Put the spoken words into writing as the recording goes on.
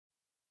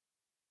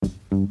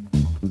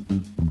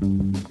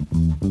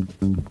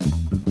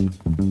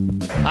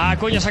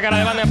Acuña sacará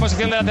de banda en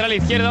posición de lateral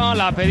izquierdo.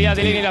 La pedía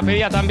Dilini, la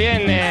pedía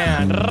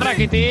también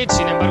Rakitic.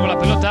 Sin embargo, la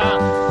pelota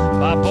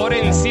va por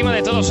encima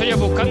de todos ellos,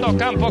 buscando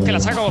Campos, que la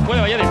saca como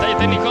puede. Vaya detalle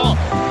técnico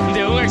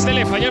de un ex del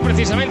español,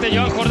 precisamente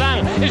Joan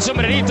Jordán. El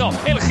sombrerito,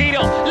 el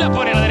giro, la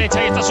pone a la derecha.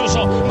 Ahí está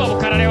Suso. Va a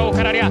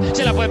buscar área,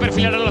 se la puede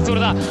perfilar a la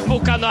zurda.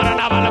 Buscando ahora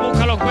Nava, la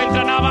busca, lo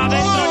encuentra Nava.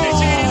 Dentro de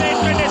Chiri,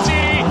 dentro de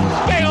Chiri.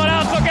 ¡Qué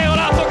golazo, qué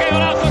golazo, qué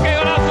golazo, qué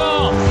golazo!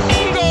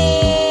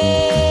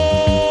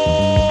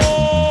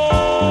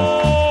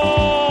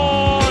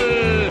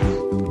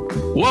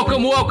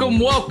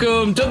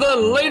 Welcome to the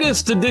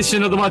latest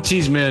edition of the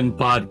Machismen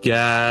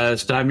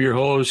podcast. I'm your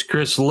host,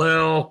 Chris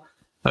Lell.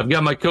 I've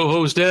got my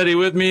co-host, Eddie,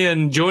 with me,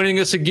 and joining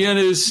us again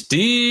is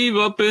Steve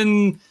up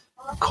in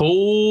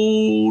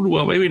cold,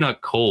 well, maybe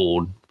not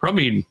cold,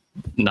 probably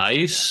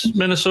nice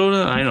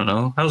Minnesota. I don't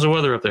know. How's the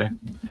weather up there?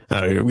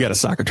 We got a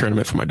soccer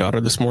tournament for my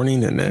daughter this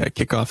morning, and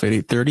kickoff at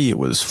 8:30. It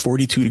was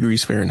 42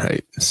 degrees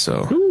Fahrenheit,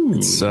 so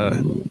it's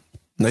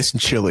nice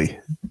and chilly.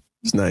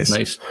 It's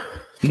nice.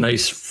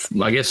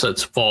 I guess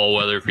that's fall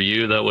weather for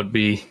you. That would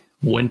be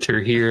winter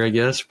here, I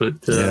guess. But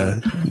yeah,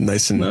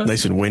 nice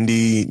and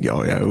windy.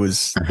 Oh yeah, it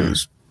was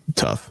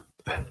tough.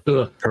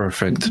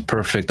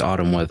 Perfect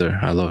autumn weather.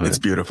 I love it. It's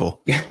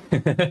beautiful.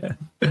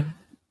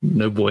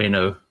 No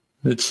bueno.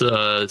 It's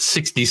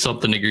 60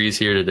 something degrees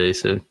here today,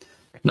 so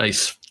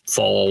nice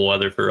fall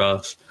weather for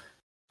us.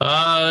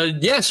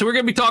 So we're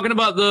gonna be talking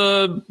about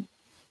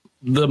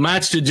the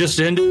match that just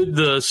ended,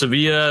 the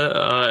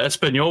Sevilla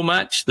Espanyol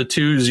match, the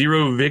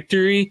 2-0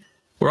 victory.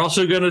 We're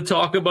also going to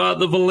talk about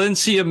the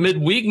Valencia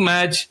midweek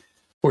match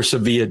where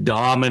Sevilla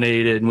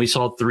dominated, and we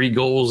saw 3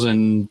 goals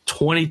in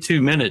 22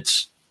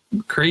 minutes.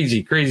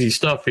 Crazy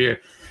stuff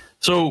here.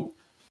 So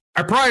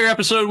our prior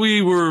episode,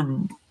 we were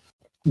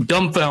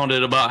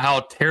dumbfounded about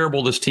how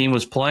terrible this team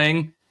was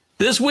playing.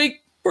 This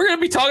week, we're going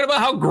to be talking about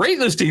how great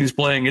this team's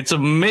playing. It's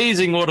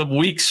amazing what a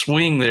weak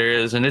swing there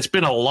is, and it's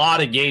been a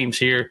lot of games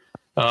here.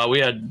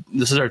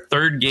 This is our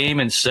 3rd game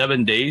in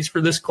 7 days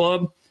for this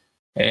club,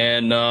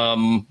 and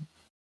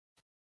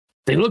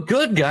they look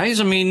good, guys.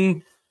 I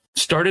mean,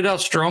 started out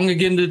strong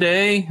again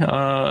today.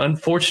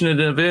 Unfortunate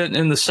event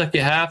in the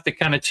second half that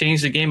kind of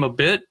changed the game a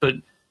bit, but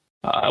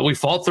we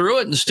fought through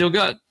it and still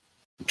got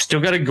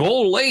a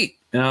goal late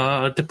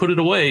to put it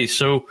away.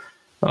 So,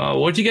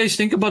 what do you guys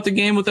think about the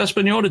game with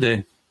Espanyol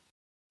today?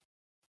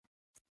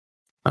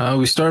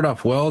 We started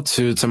off well.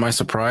 To my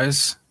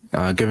surprise.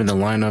 Given the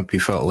lineup,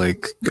 you felt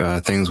like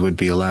things would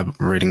be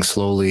elaborating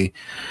slowly.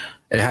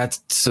 It had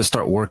to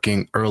start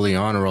working early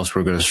on, or else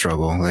we're going to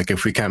struggle. Like,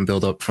 if we can't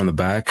build up from the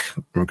back,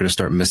 we're going to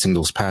start missing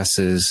those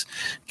passes,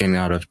 getting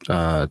out of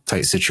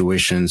tight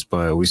situations.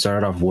 But we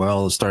started off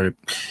well, started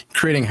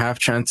creating half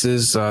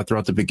chances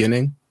throughout the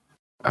beginning.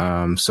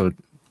 So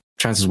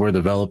chances were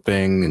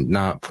developing,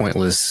 not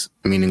pointless,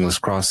 meaningless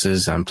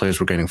crosses, and players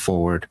were getting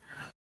forward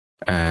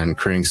and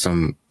creating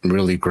some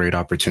really great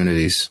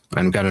opportunities.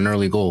 And we got an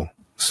early goal.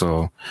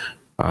 So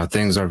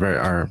things are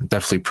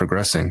definitely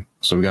progressing.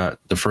 So we got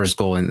the first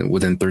goal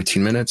within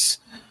 13 minutes.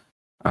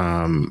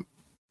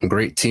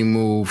 Great team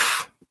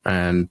move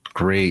and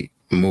great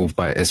move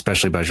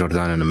especially by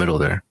Jordan in the middle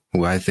there,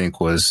 who I think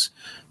was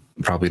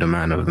probably the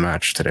man of the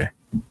match today.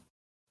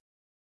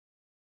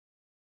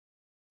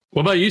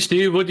 What about you,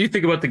 Steve? What do you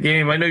think about the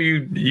game? I know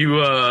you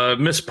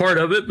missed part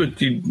of it,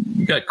 but you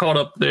got caught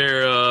up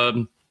there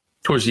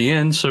towards the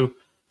end. So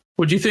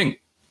what do you think?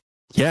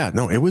 Yeah,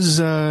 no, it was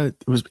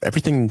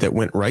everything that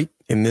went right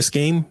in this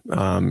game,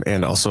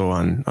 and also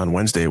on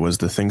Wednesday was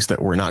the things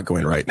that were not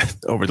going right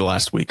over the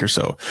last week or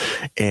so.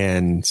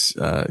 And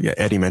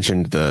Eddie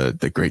mentioned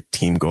the great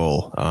team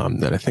goal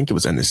that I think it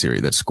was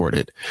Enesiri that scored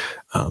it,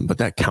 but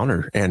that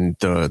counter and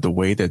the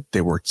way that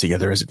they worked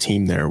together as a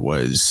team there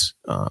was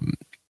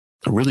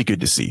really good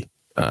to see.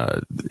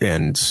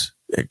 And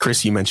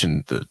Chris, you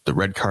mentioned the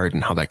red card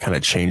and how that kind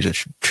of changed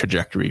the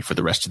trajectory for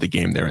the rest of the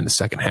game there in the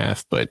second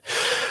half. But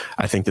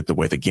I think that the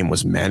way the game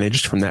was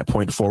managed from that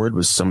point forward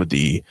was some of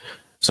the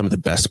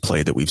best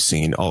play that we've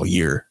seen all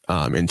year,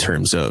 in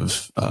terms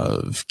of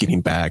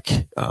getting back,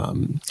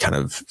 kind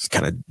of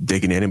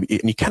digging in. And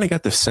you kind of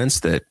got the sense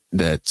that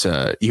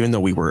even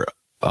though we were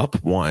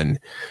up 1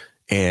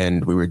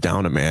 and we were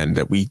down a man,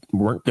 that we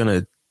weren't going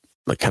to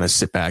like kind of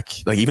sit back,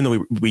 like even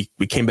though we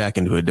came back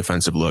into a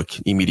defensive look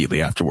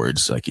immediately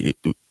afterwards, like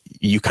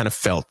you kind of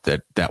felt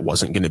that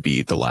wasn't going to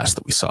be the last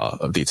that we saw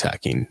of the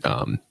attacking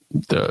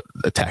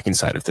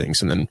side of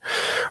things. And then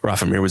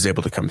Rafa Mir was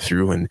able to come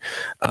through, and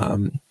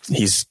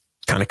he's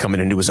kind of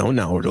coming into his own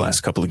now over the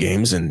last couple of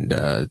games. And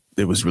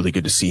it was really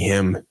good to see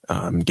him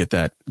get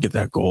that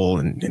goal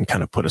and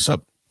kind of put us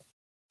up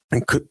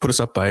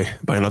by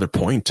another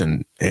point.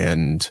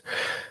 And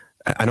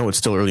I know it's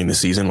still early in the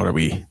season. What are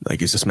we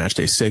like? Is this match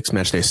day 6,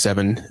 match day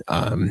 7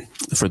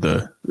 for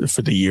the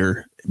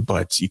year?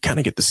 But you kind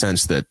of get the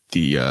sense that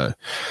the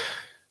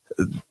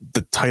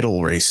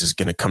title race is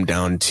going to come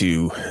down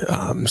to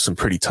some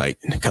pretty tight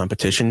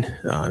competition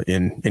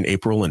in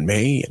April and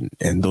May,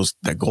 and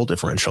that goal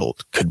differential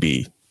could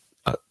be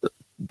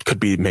could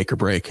be make or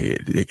break.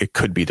 It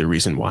could be the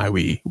reason why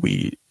we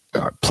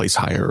place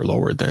higher or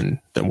lower than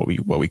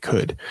what we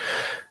could.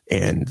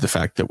 And the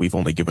fact that we've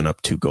only given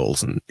up 2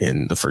 goals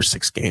in the first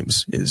 6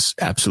 games is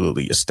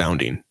absolutely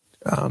astounding.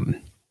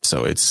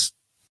 So it's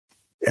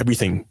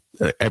everything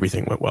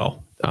went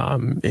well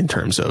in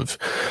terms of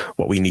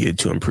what we needed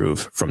to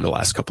improve from the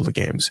last couple of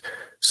games.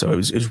 So it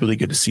was really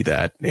good to see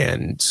that.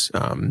 And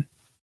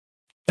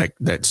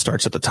that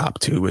starts at the top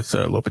too with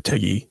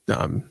Lopetegui.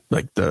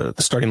 Like the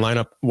starting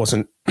lineup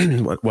wasn't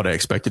what I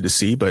expected to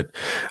see, but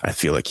I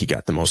feel like he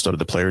got the most out of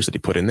the players that he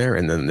put in there.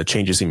 And then the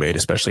changes he made,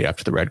 especially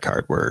after the red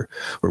card, were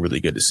really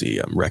good to see.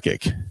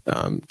 Rekic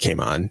came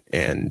on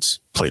and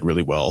played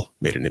really well,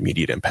 made an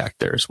immediate impact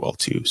there as well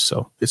too.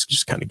 So it's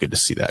just kind of good to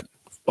see that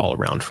all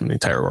around from the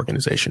entire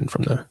organization,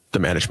 from the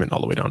management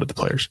all the way down to the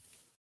players.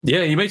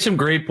 Yeah, you made some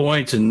great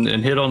points and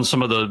hit on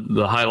some of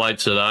the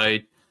highlights that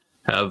I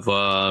have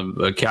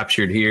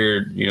captured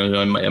here,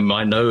 in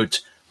my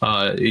notes.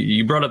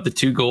 You brought up the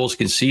 2 goals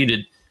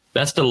conceded.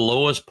 That's the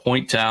lowest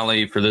point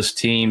tally for this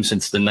team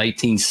since the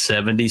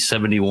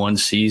 1970-71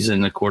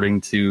 season,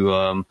 according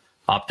to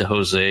Opta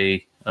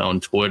Jose on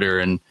Twitter.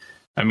 And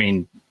I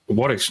mean,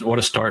 what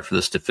a start for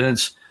this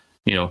defense.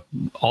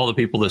 All the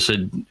people that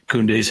said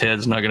Koundé's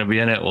head's not going to be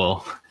in it,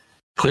 well,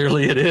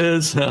 clearly it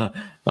is.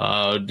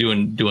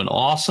 Doing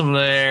awesome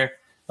there.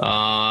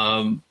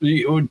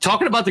 We're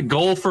talking about the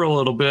goal for a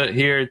little bit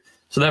here.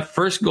 So that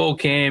first goal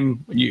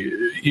came,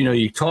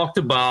 you talked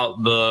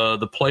about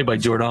the play by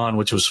Jordan,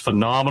 which was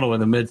phenomenal in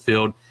the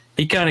midfield.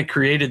 He kind of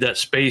created that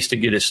space to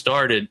get it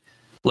started,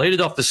 laid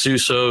it off to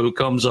Suso, who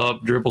comes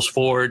up, dribbles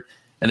forward,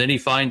 and then he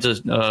finds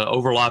an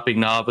overlapping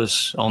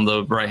Navas on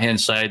the right-hand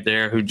side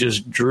there, who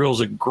just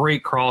drills a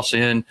great cross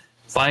in,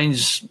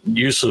 finds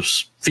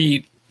Yusuf's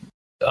feet.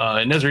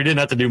 And Nesri didn't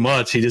have to do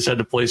much. He just had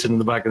to place it in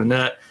the back of the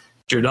net.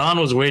 Jordan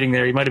was waiting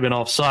there. He might have been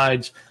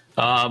offsides.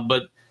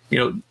 But,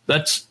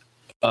 that's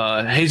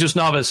Jesus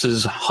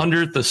Navas'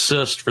 100th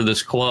assist for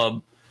this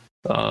club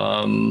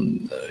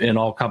in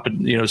all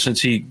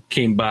since he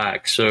came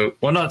back. So,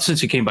 well, not since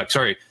he came back.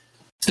 Sorry.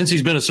 Since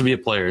he's been a Sevilla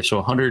player. So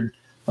 100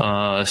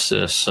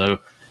 assists. So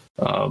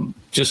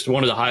just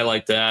wanted to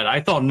highlight that. I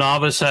thought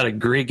Navas had a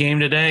great game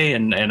today.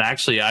 And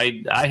actually,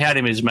 I had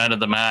him as man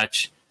of the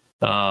match.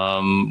 He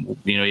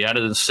had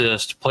an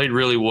assist, played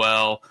really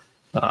well.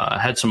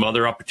 Had some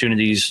other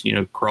opportunities,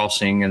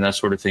 crossing and that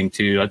sort of thing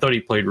too. I thought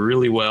he played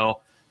really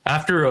well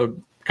after a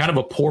kind of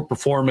a poor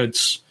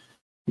performance,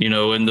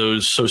 in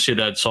those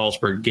Sociedad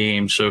Salzburg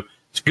games. So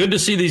it's good to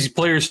see these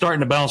players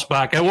starting to bounce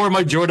back. I wore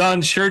my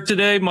Jordan shirt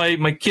today,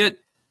 my kit.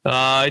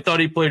 I thought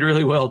he played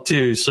really well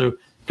too. So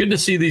good to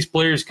see these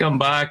players come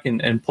back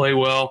and play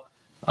well.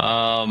 We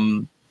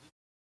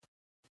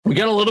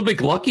got a little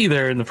bit lucky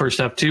there in the first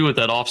half too with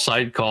that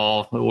offside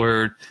call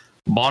where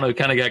Bono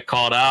kind of got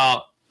caught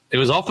out. It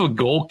was off of a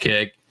goal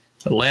kick.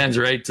 It lands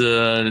right to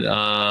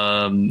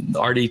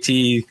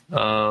RDT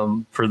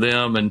for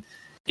them, and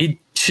he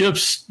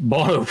chips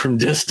Bono from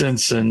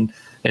distance and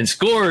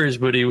scores,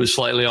 but he was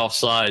slightly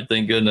offside,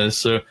 thank goodness.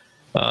 So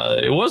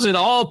it wasn't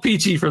all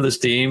peachy for this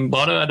team.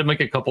 Bono had to make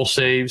a couple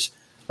saves.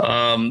 We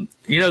can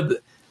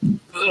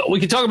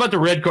talk about the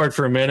red card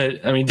for a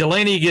minute. I mean,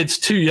 Delaney gets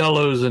 2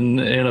 yellows and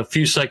in a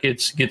few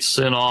seconds gets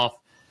sent off.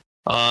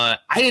 I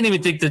don't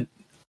even think it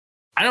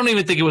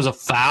was a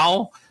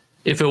foul.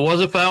 If it was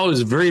a foul, it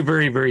was a very,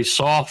 very, very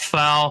soft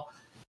foul,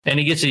 and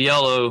he gets a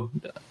yellow.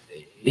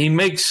 He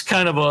makes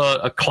kind of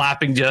a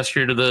clapping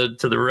gesture to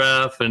the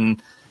ref, and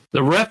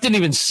the ref didn't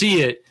even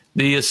see it.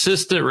 The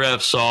assistant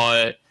ref saw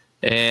it,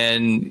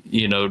 and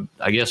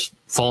I guess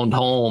phoned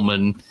home,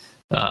 and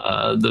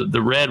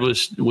the red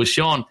was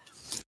shown.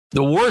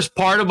 The worst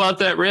part about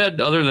that red,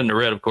 other than the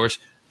red, of course,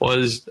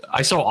 was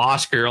I saw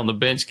Oscar on the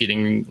bench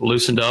getting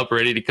loosened up,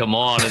 ready to come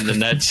on, and then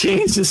that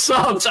changed the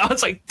subs. I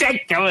was like, dang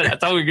it. I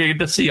thought we were going to get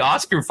to see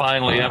Oscar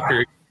finally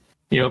after,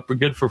 a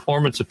good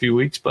performance a few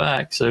weeks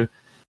back. So,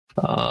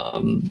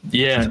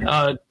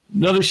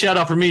 another shout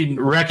out for me,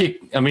 Rekic.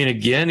 I mean,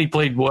 again, he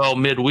played well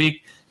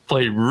midweek,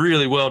 played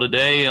really well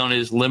today on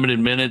his limited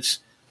minutes,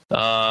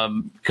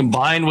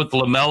 combined with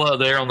Lamela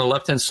there on the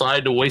left-hand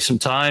side to waste some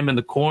time in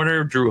the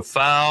corner, drew a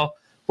foul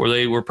where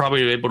they were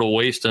probably able to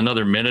waste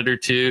another minute or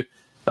two.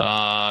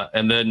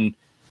 And then,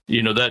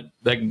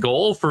 that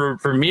goal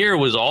for Mir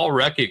was all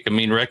Rekic. I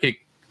mean, Rekic,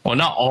 well,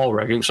 not all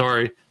Rekic,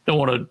 sorry. Don't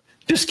want to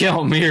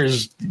discount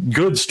Mir's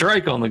good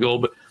strike on the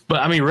goal. But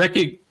I mean,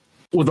 Rekic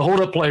with the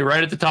hold-up play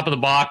right at the top of the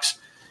box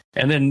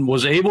and then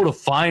was able to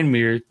find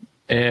Mir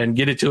and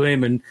get it to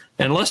him. And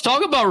let's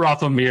talk about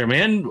Rafa Mir,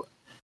 man.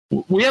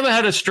 We haven't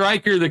had a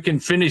striker that can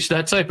finish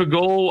that type of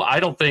goal, I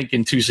don't think,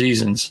 in 2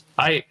 seasons.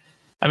 I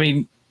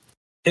mean,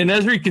 and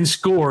Esri can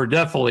score,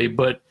 definitely,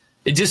 but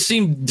it just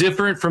seemed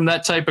different from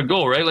that type of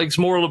goal, right? Like it's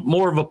more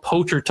of a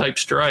poacher type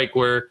strike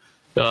where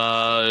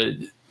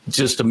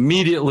just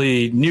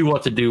immediately knew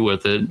what to do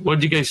with it. What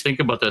did you guys think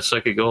about that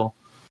second goal?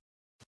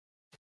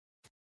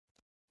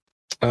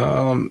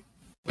 The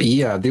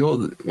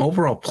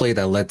overall play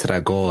that led to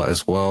that goal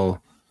as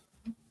well.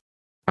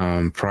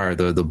 Prior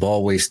the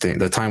ball wasting,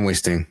 the time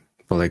wasting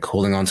but like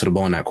holding on to the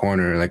ball in that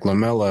corner, like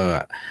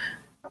Lamela,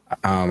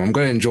 I'm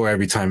going to enjoy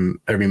every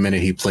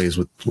minute he plays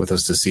with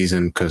us this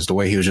season, because the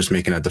way he was just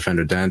making that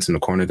defender dance in the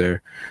corner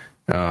there,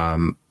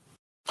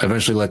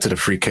 eventually led to the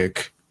free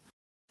kick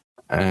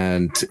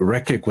and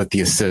Rekic with the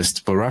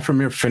assist. But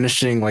Rafamir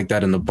finishing like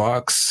that in the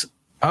box,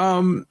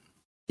 yeah,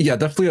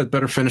 definitely a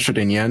better finisher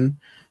than Yen,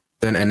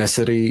 than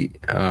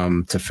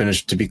Enesiri, to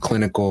finish, to be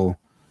clinical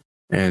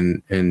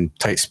and in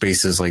tight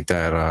spaces like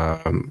that.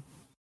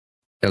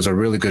 It was a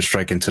really good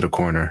strike into the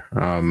corner.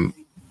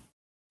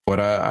 But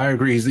I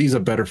agree, he's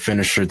a better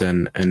finisher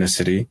than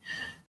Enesiri.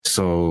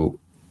 So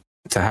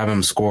to have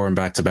him score in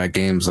back-to-back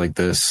games like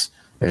this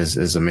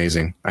is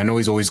amazing. I know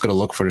he's always going to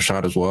look for the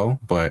shot as well,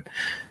 but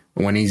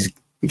when he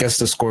gets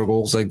to score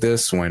goals like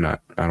this, why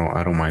not?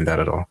 I don't mind that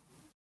at all.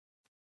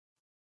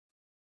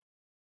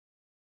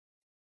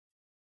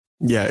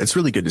 Yeah, it's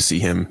really good to see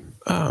him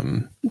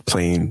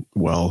playing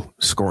well,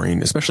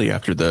 scoring, especially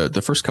after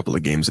the first couple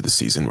of games of the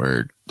season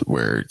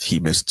where he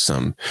missed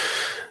some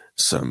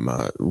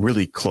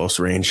really close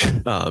range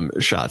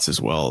shots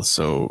as well.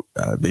 So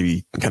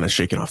maybe kind of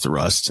shaking off the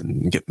rust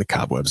and getting the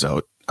cobwebs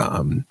out.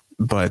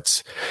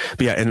 But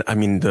yeah, and I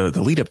mean the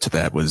lead up to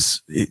that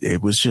was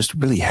it was just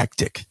really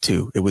hectic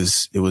too. It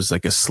was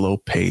like a slow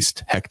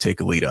paced, hectic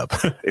lead up,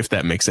 if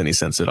that makes any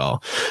sense at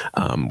all.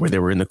 Where they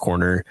were in the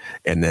corner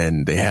and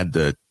then they had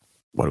the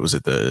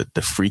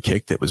free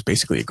kick that was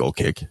basically a goal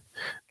kick.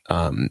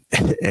 And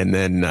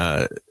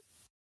then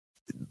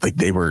like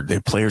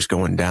the players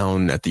going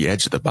down at the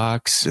edge of the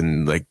box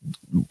and like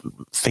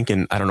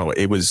thinking, I don't know,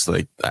 it was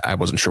like, I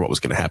wasn't sure what was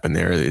going to happen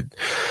there. It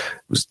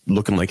was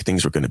looking like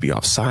things were going to be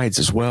offsides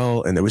as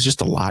well. And there was just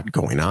a lot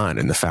going on.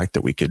 And the fact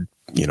that we could,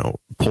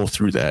 pull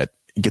through that,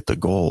 get the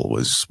goal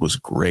was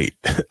great.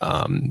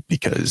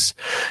 Because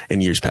in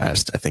years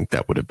past, I think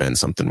that would have been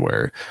something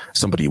where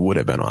somebody would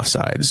have been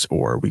offsides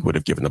or we would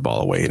have given the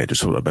ball away and it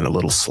just would have been a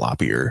little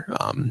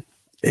sloppier.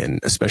 And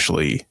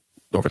especially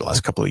over the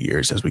last couple of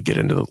years, as we get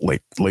into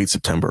the late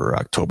September or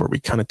October, we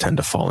kind of tend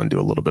to fall into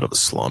a little bit of a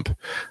slump.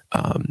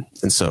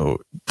 And so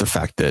the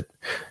fact that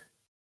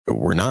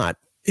we're not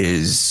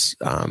is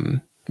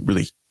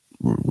really,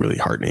 really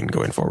heartening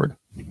going forward.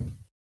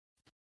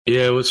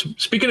 Yeah,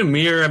 speaking of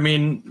Mir, I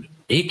mean,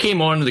 he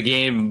came on to the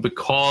game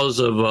because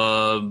of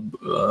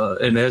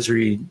an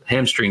Esri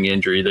hamstring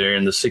injury there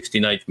in the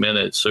 69th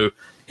minute. So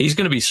he's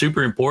going to be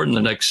super important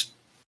the next,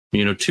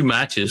 2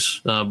 matches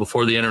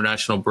before the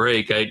international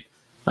break.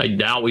 I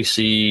doubt we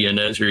see an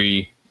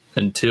Esri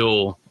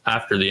until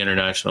after the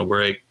international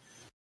break.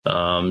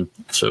 So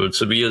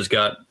Sevilla's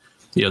got,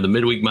 the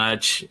midweek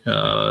match,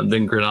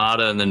 then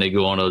Granada, and then they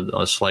go on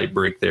a slight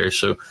break there.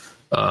 So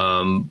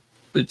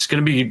it's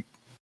going to be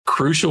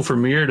crucial for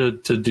Mir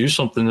to do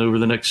something over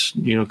the next,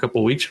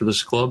 couple of weeks for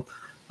this club.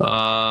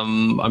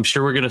 I'm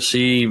sure we're going to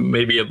see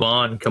maybe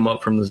Yvonne come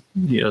up from the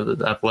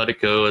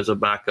Atletico as a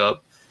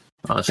backup.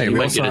 So you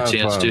might get a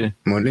chance to.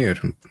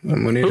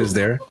 Munir is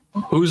there.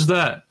 Who's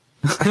that?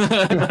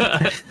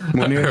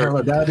 Munir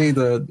Haladadi,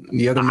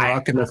 the other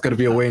Moroccan that's going to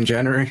be away in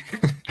January.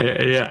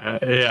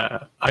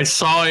 Yeah. I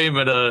saw him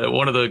at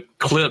one of the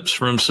clips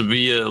from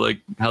Sevilla, like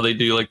how they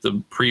do like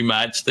the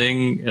pre-match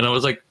thing, and I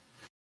was like,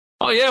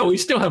 "Oh yeah, we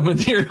still have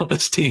Munir on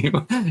this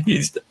team."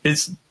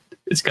 It's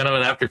kind of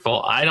an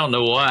afterthought. I don't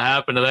know what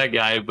happened to that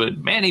guy, but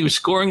man, he was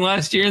scoring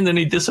last year and then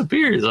he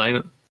disappears.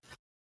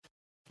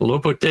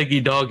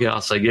 Lopetegui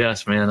doghouse, I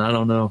guess, man. I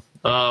don't know.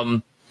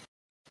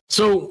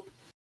 So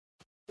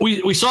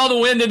we saw the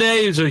win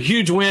today. It was a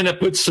huge win that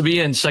puts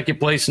Sevilla in second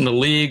place in the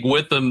league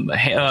with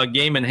the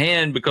game in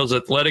hand because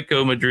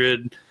Atletico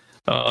Madrid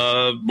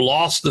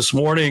lost this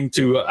morning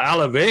to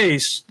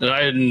Alaves.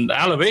 And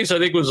Alaves, I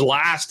think, was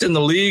last in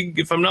the league,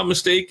 if I'm not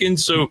mistaken.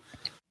 So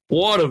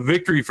what a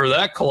victory for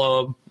that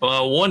club.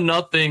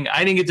 1-0.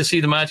 I didn't get to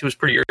see the match. It was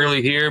pretty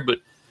early here,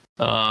 but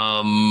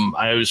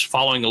I was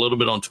following a little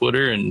bit on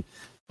Twitter and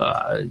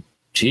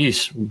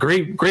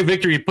great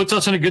victory. It puts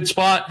us in a good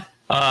spot.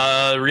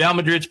 Real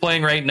Madrid's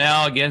playing right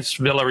now against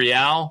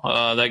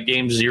Villarreal. That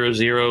game's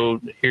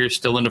 0-0 here,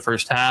 still in the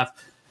first half.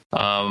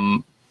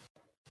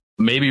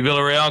 Maybe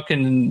Villarreal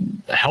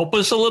can help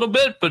us a little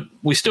bit, but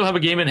we still have a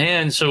game in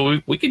hand,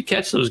 so we could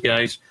catch those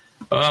guys.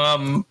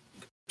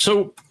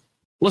 So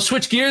let's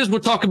switch gears. We'll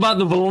talk about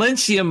the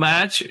Valencia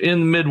match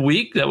in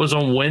midweek. That was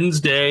on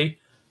Wednesday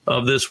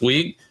of this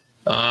week.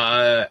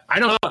 I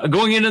don't know.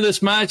 Going into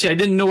this match, I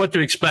didn't know what to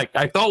expect.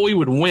 I thought we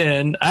would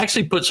win. I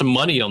actually put some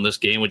money on this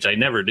game, which I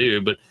never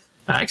do, but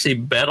I actually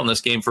bet on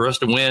this game for us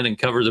to win and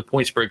cover the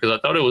point spread because I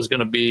thought it was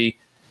going to be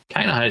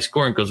kind of high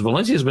scoring because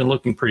Valencia's been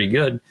looking pretty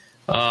good.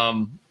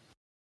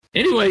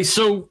 Anyway,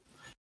 so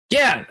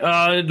yeah,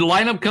 the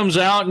lineup comes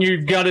out and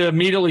you've got to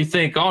immediately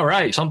think, all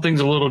right,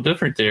 something's a little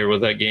different there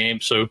with that game.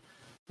 So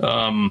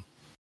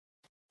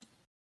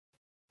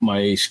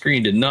my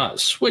screen did not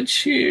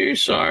switch here.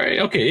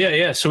 Sorry. Okay.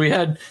 Yeah. So we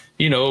had,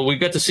 we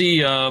got to see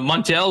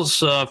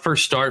Montiel's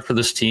first start for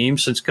this team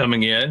since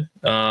coming in.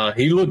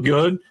 He looked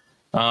good.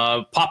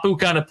 Papu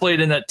kind of played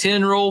in that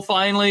 10 role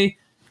finally.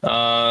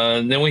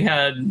 Then we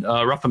had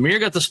Rafa Mir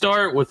got the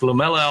start with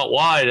Lamela out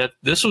wide.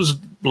 This was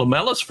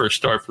Lamela's first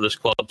start for this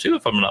club, too,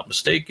 if I'm not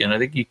mistaken. I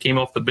think he came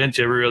off the bench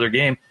every other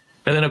game.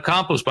 And then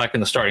Ocampo's back in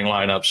the starting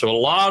lineup. So a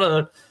lot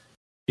of,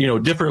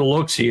 different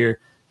looks here.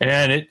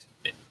 And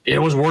it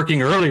was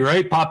working early,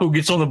 right? Papu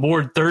gets on the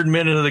board 3rd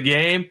minute of the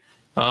game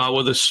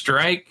with a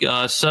strike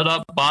set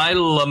up by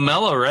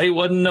Lamela, right?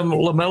 Wasn't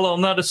Lamela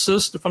on that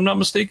assist, if I'm not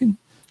mistaken?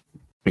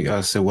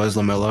 Yes, it was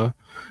Lamela.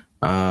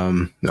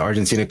 The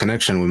Argentina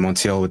connection with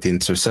Montiel with the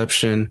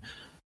interception.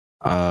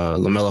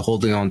 Lamela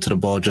holding on to the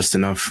ball just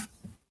enough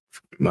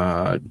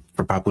for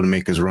Papu to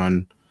make his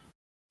run.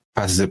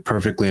 Passes it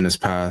perfectly in his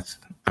path,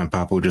 and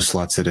Papu just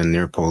slots it in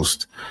near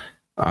post.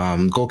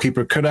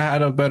 Goalkeeper could have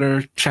had a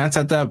better chance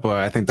at that, but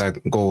I think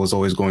that goal was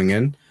always going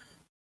in.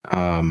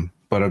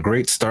 But a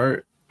great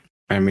start.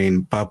 I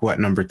mean, Papu at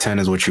number 10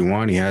 is what you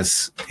want. He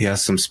has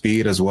some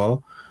speed as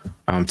well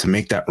to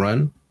make that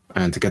run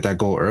and to get that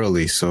goal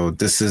early. So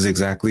this is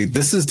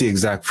the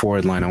exact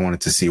forward line I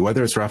wanted to see.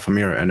 Whether it's Rafa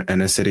Mir and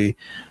Enesity,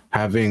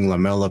 having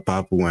Lamela,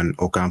 Papu, and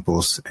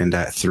Ocampos in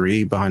that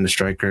 3 behind the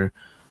striker,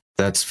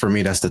 that's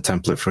the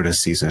template for this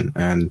season.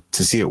 And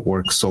to see it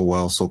work so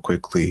well, so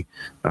quickly,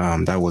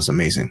 that was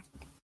amazing.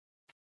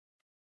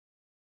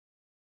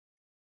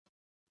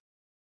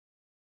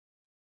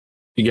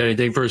 You got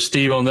anything for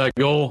Steve on that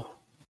goal?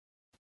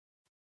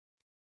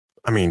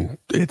 I mean,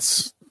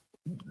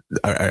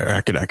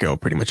 I could echo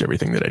pretty much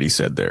everything that Eddie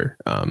said there.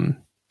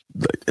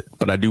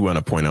 But I do want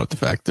to point out the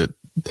fact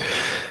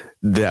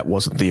that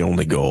wasn't the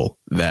only goal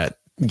that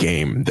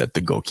game that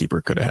the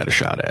goalkeeper could have had a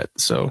shot at.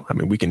 So, I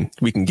mean, we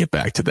can get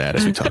back to that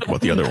as we talk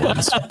about the other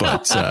ones,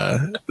 but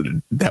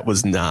that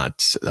was not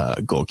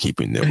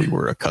goalkeeping that we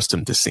were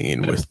accustomed to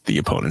seeing with the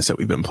opponents that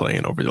we've been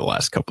playing over the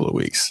last couple of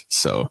weeks.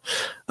 So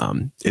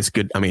it's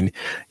good. I mean,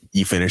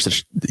 you finish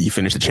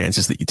the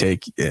chances that you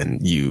take,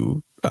 and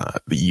you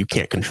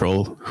can't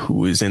control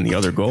who is in the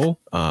other goal.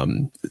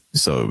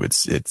 So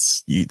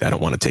I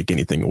don't want to take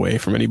anything away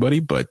from anybody,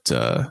 but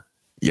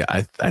yeah,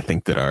 I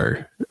think that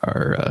our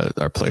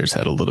players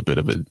had a little bit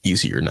of an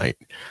easier night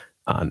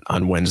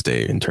on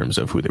Wednesday in terms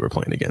of who they were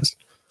playing against.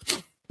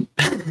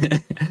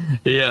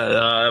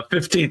 Yeah,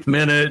 15th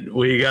minute,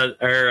 we got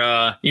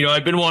our,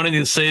 I've been wanting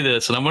to say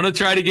this, and I'm going to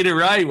try to get it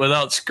right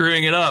without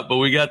screwing it up, but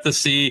we got to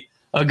see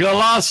a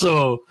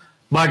golazo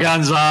by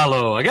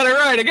Gonzalo. I got it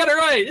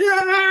right.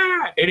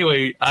 Yeah!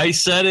 Anyway, I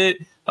said it.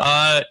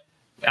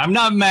 I'm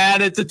not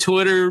mad at the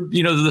Twitter,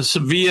 the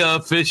Sevilla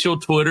official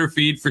Twitter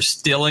feed for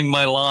stealing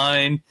my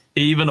line.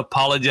 He even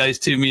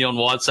apologized to me on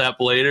WhatsApp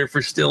later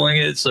for stealing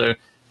it. So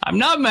I'm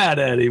not mad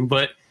at him,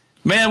 but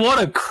man, what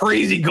a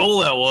crazy goal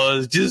that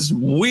was. Just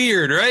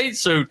weird, right?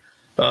 So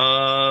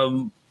Gonzalo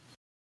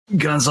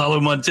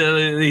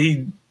Montiel,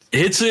 he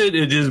hits it.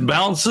 It just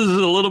bounces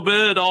a little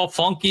bit, all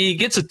funky.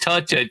 Gets a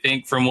touch, I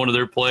think, from one of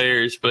their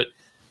players, but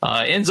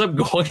ends up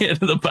going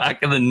into the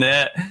back of the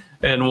net.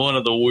 And one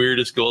of the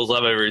weirdest goals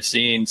I've ever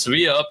seen.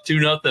 Sevilla up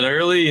 2-0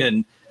 early,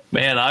 and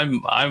man,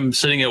 I'm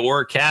sitting at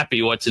work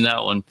happy watching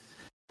that one.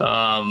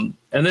 And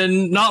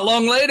then not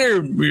long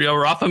later,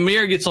 Rafa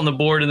Mir gets on the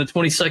board in the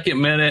 22nd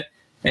minute,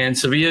 and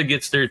Sevilla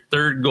gets their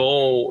 3rd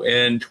goal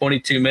in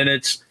 22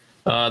 minutes.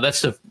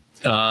 That's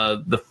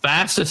the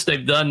fastest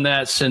they've done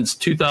that since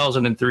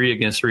 2003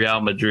 against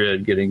Real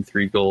Madrid, getting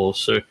 3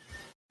 goals. So,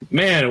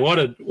 man, what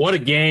a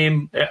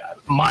game!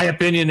 My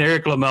opinion,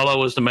 Eric Lamela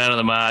was the man of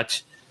the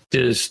match.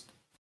 Just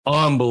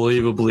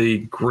unbelievably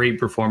great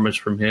performance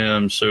from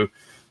him. So,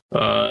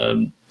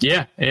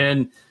 yeah.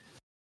 And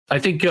I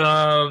think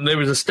there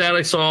was a stat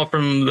I saw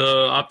from the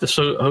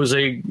Opta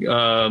Jose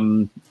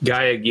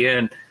guy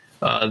again.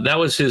 That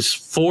was his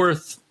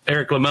 4th,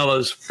 Eric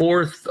Lamela's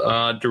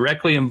 4th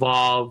directly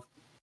involved.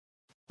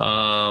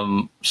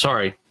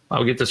 Sorry,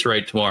 I'll get this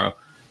right tomorrow.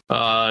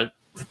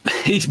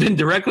 He's been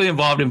directly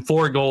involved in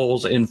 4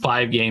 goals in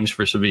 5 games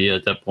for Sevilla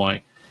at that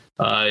point.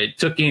 It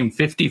took him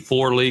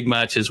 54 league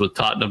matches with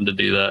Tottenham to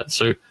do that.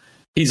 So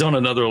he's on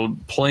another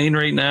plane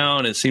right now,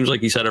 and it seems like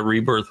he's had a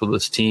rebirth with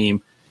his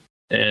team.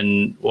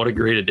 And what a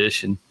great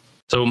addition.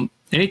 So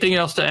anything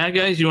else to add,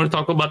 guys? You want to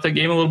talk about that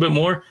game a little bit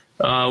more?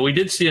 We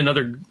did see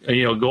another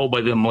goal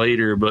by them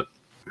later, but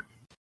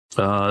it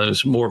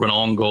was more of an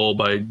on goal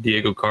by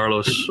Diego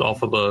Carlos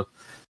off of a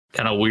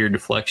kind of weird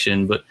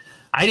deflection. But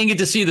I didn't get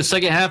to see the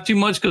second half too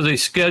much because they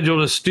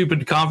scheduled a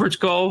stupid conference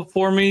call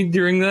for me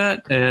during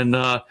that, and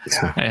I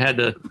had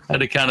to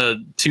kind of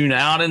tune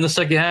out in the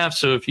second half.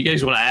 So if you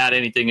guys want to add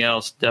anything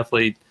else,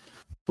 definitely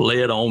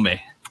lay it on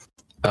me.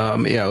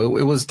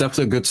 It was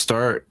definitely a good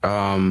start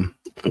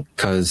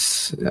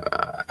because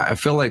I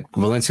feel like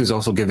Valencia was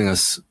also giving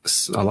us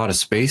a lot of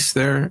space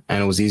there,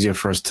 and it was easier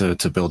for us to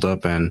build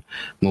up and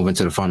move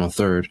into the final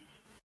third.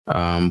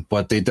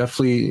 But they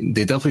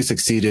definitely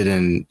succeeded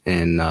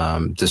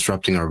in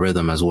disrupting our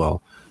rhythm as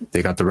well.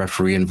 They got the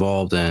referee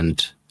involved,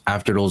 and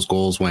after those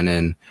goals went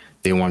in,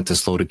 they wanted to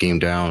slow the game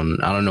down.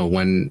 I don't know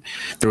when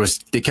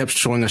they kept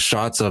showing us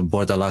shots of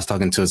Bordalas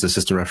talking to his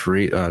assistant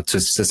referee, to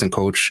his assistant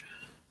coach,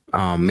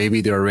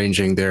 Maybe they're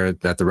arranging there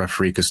that the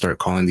referee could start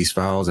calling these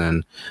fouls.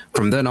 And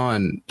from then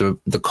on,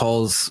 the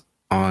calls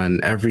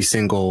on every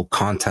single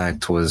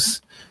contact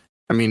was,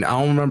 I mean, I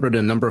don't remember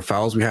the number of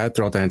fouls we had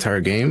throughout the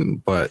entire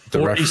game, but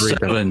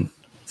the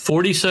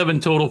 47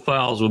 total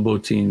fouls with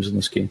both teams in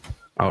this game.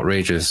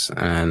 Outrageous.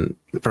 And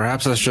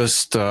perhaps that's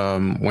just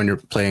when you're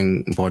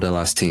playing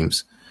Bordelas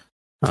teams.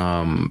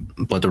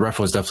 But the ref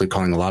was definitely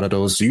calling a lot of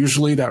those.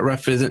 Usually that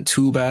ref isn't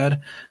too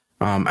bad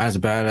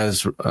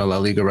as La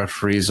Liga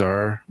referees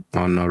are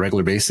on a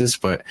regular basis.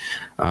 But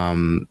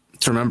to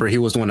remember, he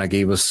was the one that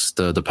gave us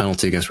the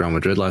penalty against Real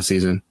Madrid last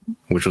season,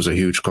 which was a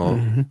huge call.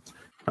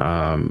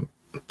 Mm-hmm.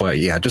 But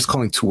yeah, just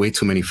calling way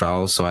too many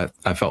fouls. So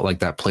I felt like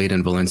that played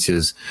in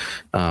Valencia's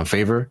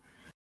favor.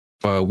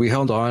 But we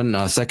held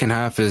on. Second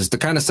half is the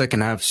kind of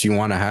second halves you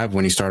want to have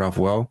when you start off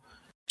well,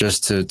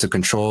 just to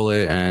control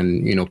it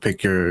and, you know,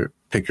 pick your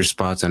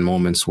spots and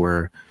moments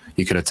where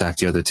you could attack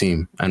the other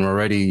team. And we're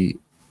already,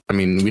 I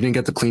mean, we didn't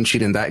get the clean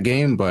sheet in that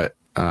game, but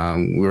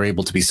we were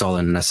able to be solid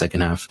in that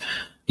second half.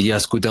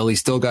 Yes, Goudelli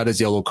still got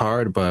his yellow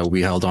card, but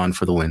we held on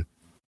for the win.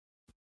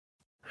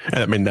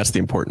 I mean, that's the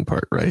important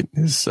part, right?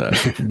 Is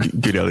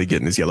Goudelli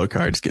getting his yellow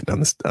cards, getting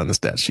on the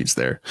stat sheets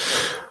there.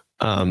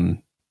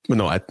 But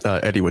no,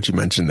 Eddie, what you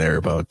mentioned there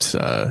about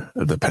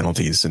the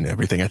penalties and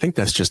everything, I think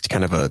that's just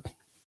kind of a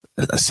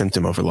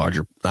symptom of a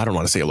larger, I don't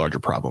want to say a larger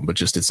problem, but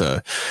just it's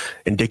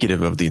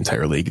indicative of the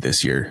entire league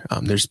this year.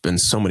 There's been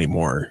so many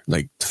more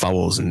like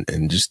fouls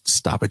and just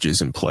stoppages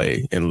in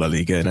play in La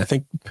Liga. And I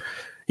think,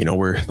 you know,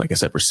 we're, like I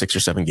said, we're 6 or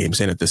 7 games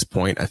in at this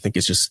point. I think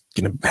it's just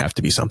going to have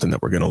to be something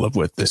that we're going to live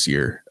with this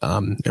year.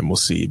 And we'll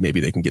see, maybe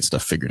they can get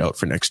stuff figured out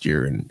for next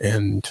year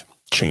and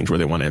change where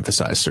they want to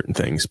emphasize certain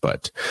things.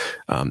 But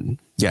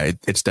yeah,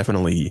 it's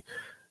definitely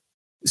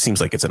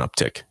seems like it's an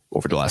uptick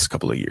over the last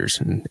couple of years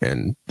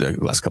and the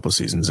last couple of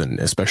seasons, and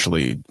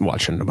especially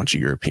watching a bunch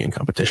of European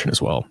competition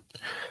as well.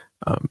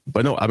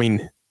 But no, I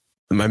mean,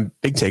 my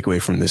big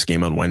takeaway from this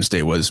game on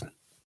Wednesday was,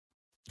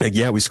 like,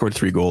 yeah, we scored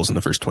 3 goals in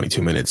the first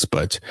 22 minutes,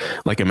 but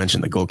like I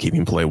mentioned, the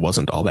goalkeeping play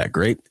wasn't all that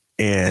great.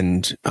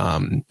 And I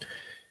mean,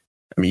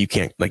 you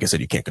can't, like I said,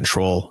 you can't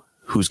control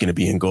who's going to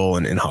be in goal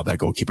and how that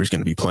goalkeeper is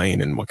going to be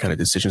playing and what kind of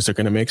decisions they're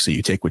going to make. So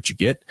you take what you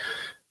get.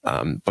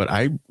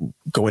 But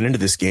going into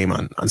this game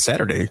on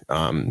Saturday,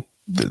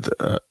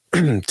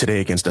 today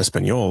against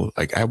Espanyol,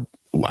 like I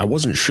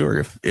wasn't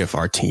sure if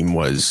our team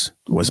was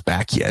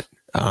back yet.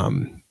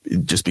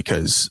 Just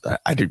because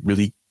I didn't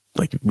really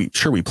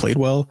we played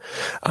well,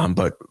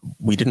 but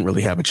we didn't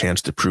really have a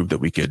chance to prove that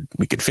we could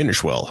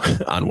finish well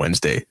on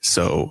Wednesday.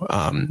 So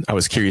I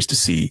was curious to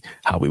see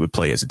how we would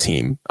play as a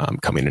team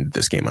coming into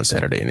this game on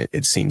Saturday, and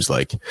it seems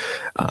like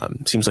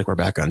we're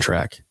back on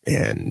track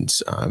and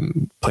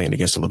playing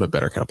against a little bit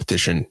better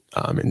competition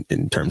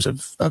in terms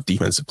of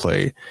defensive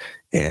play,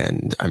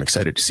 and I'm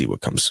excited to see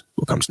what comes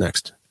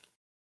next.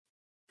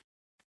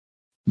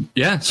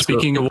 Yeah,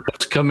 speaking of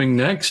what's coming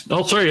next.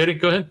 Oh, sorry, Eddie,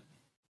 go ahead.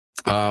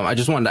 I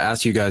just wanted to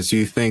ask you guys, do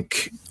you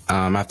think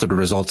after the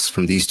results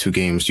from these 2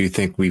 games, do you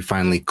think we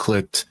finally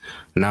clicked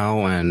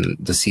now and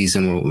the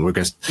season we're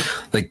just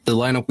like the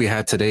lineup we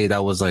had today,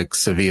 that was like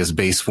Sevilla's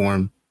base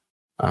form.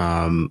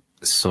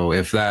 So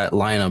if that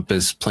lineup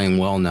is playing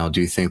well now,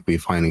 do you think we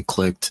finally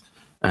clicked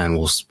and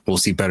we'll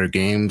see better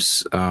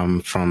games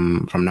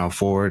from now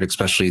forward,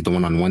 especially the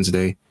one on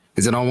Wednesday?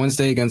 Is it on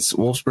Wednesday against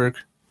Wolfsburg?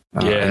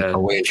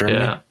 Away in Germany?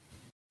 Yeah.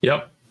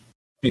 Yep.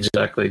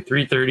 Exactly.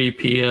 3:30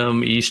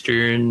 p.m.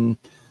 Eastern,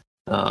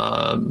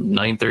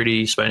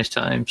 9:30 Spanish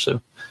time. So,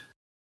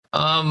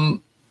 I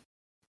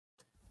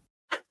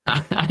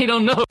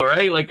don't know,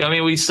 right? Like, I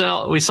mean, we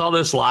saw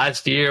this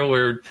last year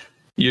where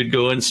you'd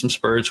go in some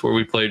spurts where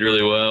we played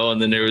really well, and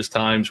then there was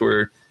times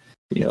where,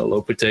 you know,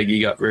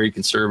 Lopetegui got very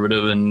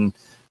conservative and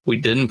we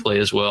didn't play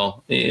as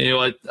well. You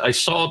know, I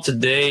saw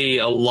today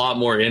a lot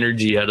more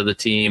energy out of the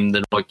team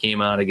than what came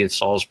out against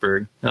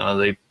Salzburg.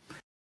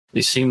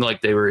 They seemed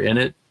like they were in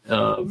it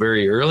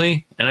very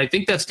early, and I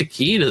think that's the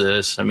key to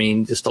this. I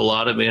mean, just a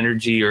lot of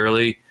energy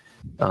early,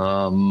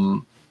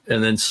 and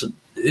then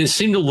it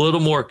seemed a little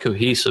more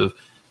cohesive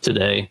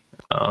today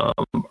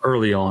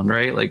early on,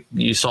 right? Like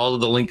you saw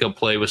the link-up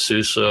play with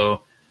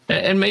Suso,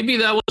 and maybe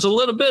that was a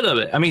little bit of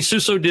it. I mean,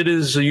 Suso did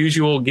his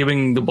usual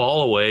giving the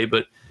ball away,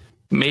 but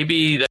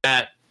maybe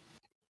that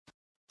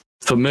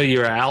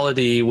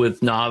familiarity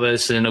with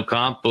Navas and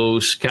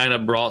Ocampos kind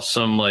of brought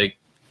some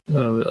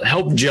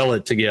help gel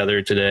it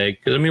together today.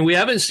 Because, I mean, we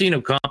haven't seen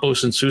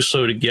Ocampos and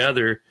Suso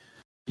together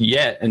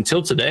yet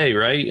until today,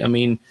 right? I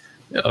mean,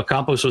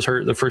 Ocampos was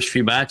hurt the first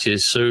few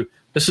matches. So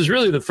this is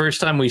really the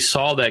first time we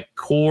saw that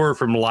core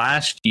from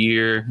last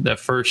year, that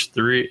first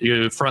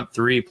front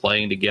three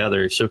playing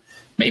together. So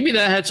maybe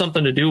that had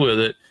something to do with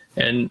it.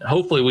 And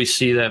hopefully we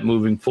see that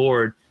moving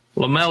forward.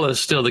 Lamela is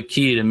still the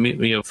key to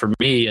me, for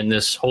me in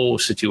this whole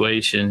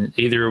situation,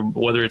 either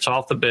whether it's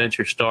off the bench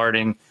or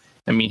starting.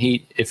 I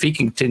mean, if he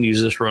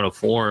continues this run of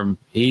form,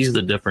 he's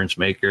the difference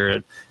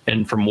maker.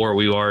 And from where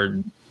we are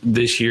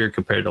this year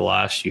compared to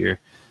last year,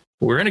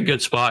 we're in a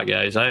good spot,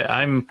 guys.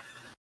 I'm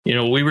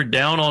we were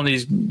down on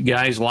these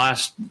guys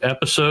last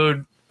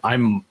episode.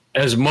 I'm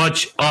as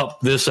much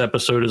up this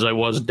episode as I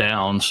was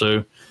down.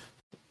 So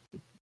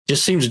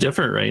just seems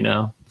different right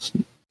now.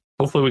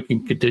 Hopefully we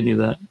can continue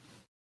that.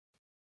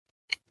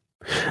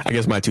 I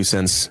guess my 2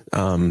 cents.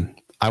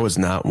 I was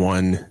not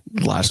one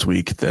last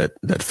week that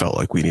felt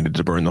like we needed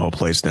to burn the whole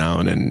place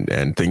down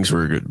and things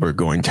were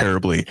going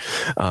terribly.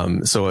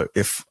 So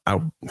if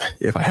I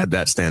had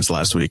that stance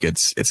last week,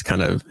 it's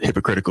kind of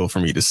hypocritical for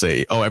me to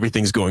say, oh,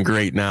 everything's going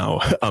great now,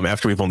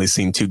 after we've only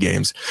seen 2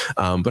 games.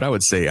 But I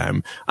would say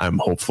I'm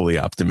hopefully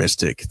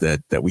optimistic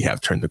that we have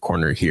turned the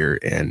corner here.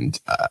 And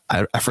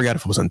I forgot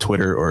if it was on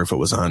Twitter or if it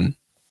was on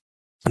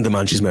the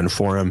Munchies Men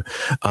forum.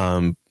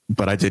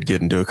 But I did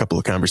get into a couple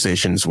of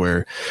conversations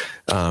where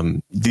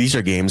these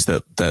are games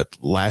that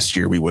last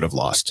year we would have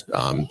lost.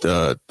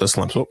 The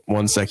slumps. Oh,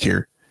 1 sec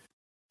here.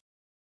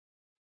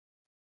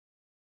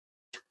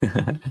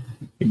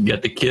 You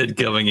got the kid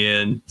coming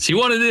in. She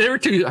wanted her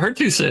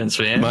 2 cents,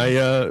 man.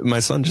 My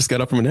son just got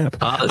up from a nap.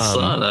 The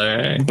son, all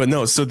right. But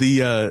no, so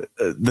the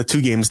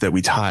 2 games that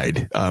we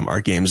tied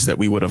are games that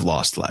we would have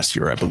lost last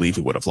year. I believe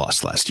we would have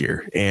lost last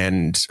year.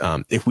 And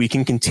if we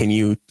can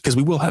continue, because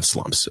we will have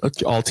slumps.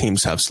 All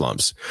teams have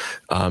slumps,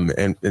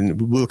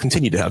 and we'll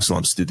continue to have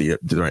slumps through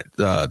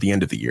the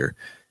end of the year.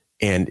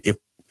 And if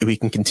we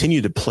can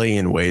continue to play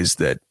in ways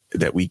that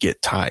we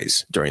get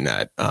ties during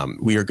that,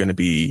 we are going to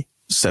be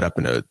set up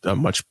in a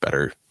much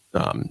better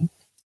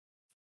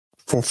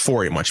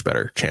for a much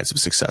better chance of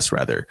success,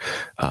 rather,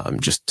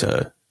 just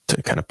to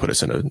kind of put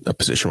us in a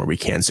position where we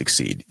can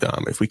succeed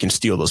if we can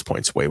steal those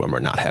points away when we're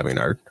not having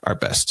our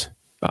best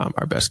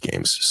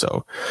games.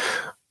 So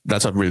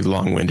that's a really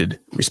long-winded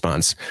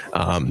response,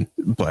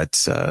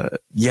 but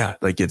yeah,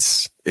 like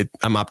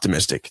I'm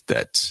optimistic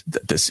that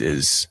this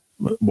is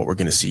what we're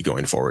going to see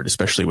going forward,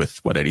 especially with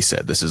what Eddie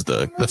said. This is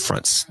the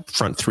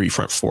front 3,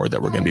 front 4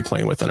 that we're going to be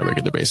playing with on a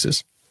regular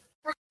basis.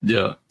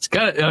 Yeah, it's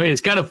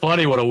kind of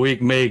funny what a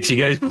week makes. You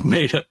guys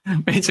made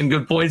some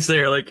good points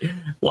there. Like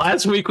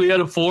last week we had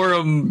a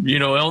forum, on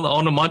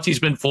the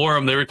Munchies Men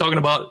forum, they were talking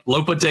about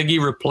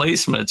Lopetegui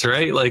replacements,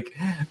 right? Like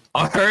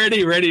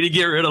already ready to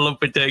get rid of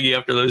Lopetegui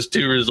after those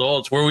 2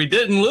 results where we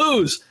didn't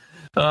lose.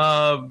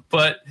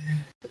 But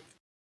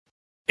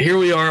here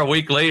we are a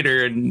week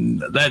later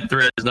and that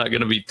thread is not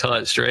going to be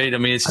touched, right? I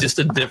mean, it's just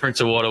a difference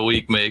of what a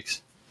week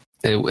makes.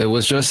 It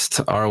was just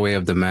our way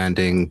of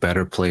demanding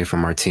better play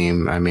from our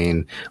team. I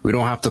mean, we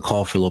don't have to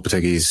call for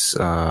Lopetegui's,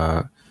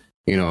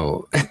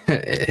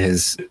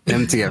 his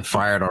him to get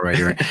fired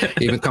already,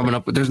 right? Even coming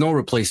up, there's no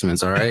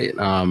replacements, all right?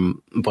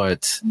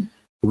 But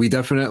we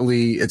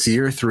definitely, it's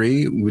year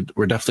 3.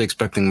 We're definitely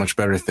expecting much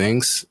better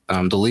things.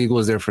 The league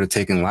was there for the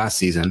taking last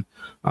season.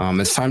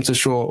 It's time to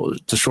show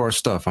our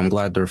stuff. I'm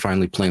glad they're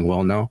finally playing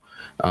well now.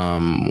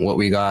 What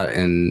we got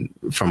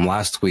from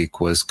last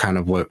week was kind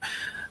of what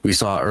we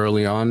saw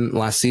early on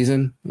last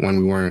season when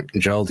we weren't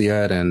gelled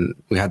yet, and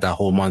we had that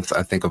whole month,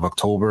 I think, of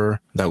October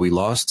that we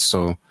lost.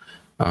 So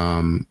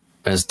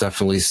it's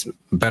definitely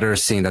better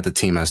seeing that the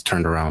team has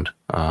turned around,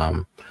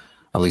 at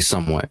least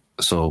somewhat.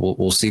 So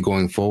we'll see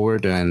going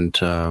forward, and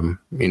to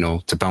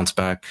bounce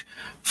back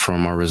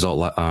from our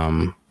result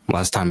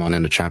last time on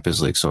in the Champions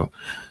League. So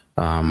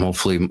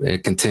hopefully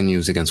it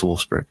continues against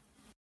Wolfsburg.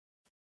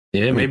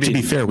 Yeah, maybe. To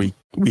be fair, we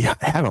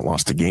haven't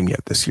lost a game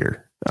yet this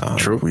year.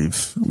 True.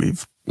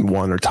 We've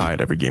won or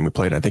tied every game we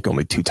played. I think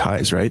only 2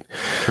 ties, right?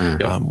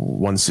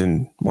 Once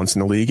in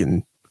the league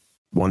and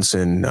once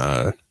in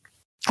or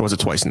was it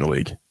twice in the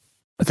league?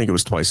 I think it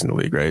was twice in the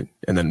league, right?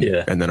 And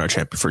then our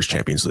first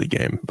Champions League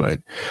game. But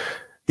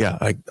yeah,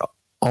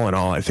 all in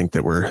all, I think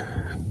that we're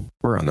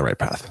on the right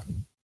path.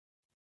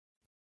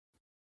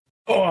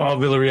 Oh,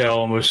 Villarreal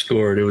almost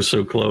scored. It was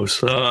so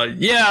close.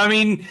 Yeah, I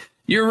mean,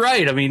 you're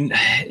right. I mean,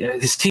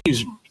 this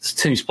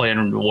team's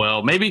playing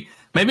well. Maybe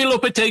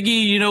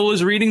Lopetegui,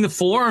 was reading the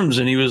forums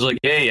and he was like,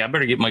 hey, I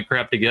better get my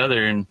crap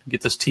together and get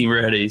this team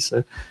ready.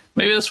 So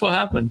maybe that's what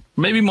happened.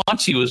 Maybe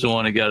Monchi was the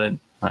one who got in.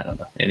 I don't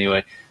know.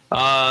 Anyway,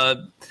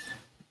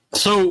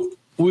 so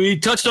we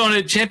touched on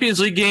it.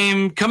 Champions League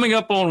game coming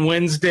up on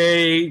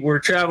Wednesday. We're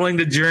traveling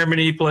to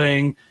Germany,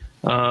 playing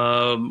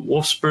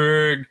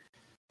Wolfsburg.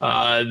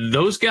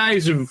 Those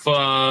guys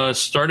have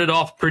started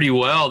off pretty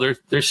well.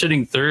 They're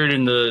sitting 3rd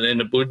in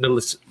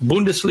the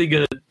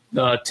Bundesliga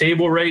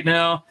table right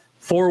now.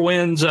 4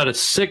 wins out of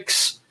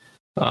 6.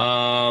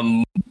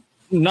 Not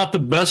the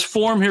best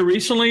form here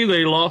recently.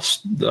 They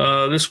lost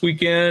this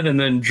weekend and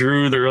then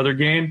drew their other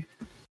game.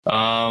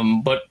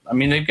 But I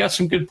mean, they've got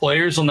some good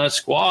players on that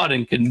squad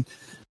and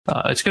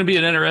it's going to be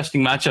an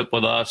interesting matchup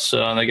with us.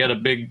 They got a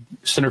big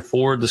center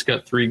forward that's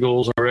got 3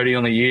 goals already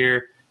on the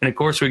year. And of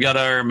course, we got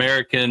our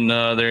American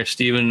there,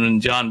 Steven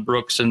and John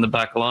Brooks in the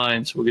back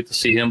line. So we'll get to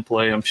see him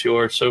play, I'm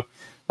sure. So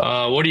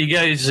what are you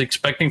guys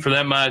expecting for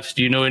that match?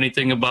 Do you know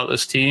anything about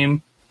this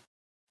team?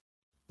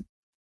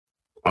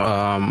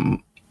 I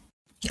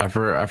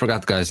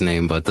forgot the guy's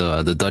name, but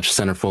the Dutch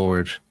center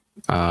forward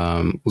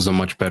was a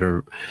much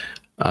better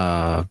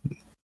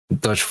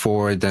Dutch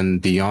forward than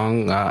De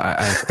Jong.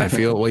 I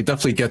feel he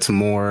definitely gets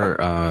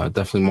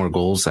definitely more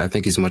goals. I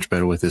think he's much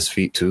better with his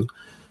feet too.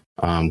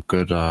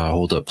 Good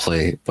hold up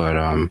play,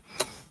 but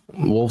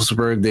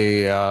Wolfsburg,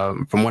 they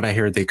from what I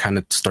hear, they kind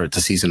of start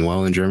the season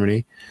well in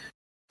Germany,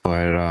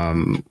 but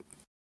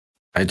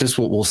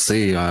we'll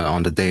see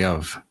on the day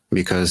of,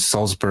 because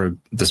Salzburg,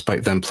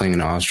 despite them playing in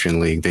the Austrian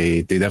league,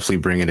 they definitely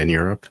bring it in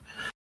Europe.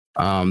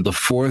 The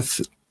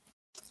fourth,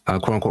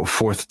 quote unquote,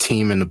 fourth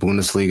team in the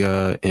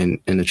Bundesliga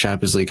in the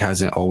Champions League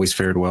hasn't always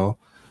fared well.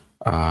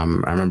 I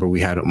remember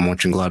we had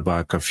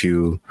Mönchengladbach a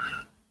few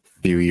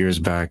years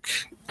back,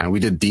 and we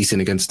did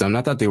decent against them.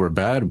 Not that they were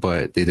bad,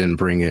 but they didn't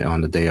bring it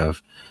on the day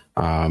of.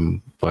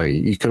 But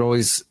you could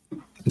always,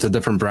 it's a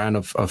different brand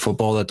of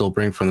football that they'll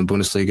bring from the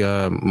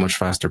Bundesliga, much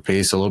faster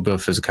pace, a little bit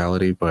of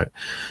physicality, but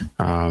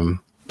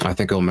I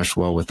think it'll mesh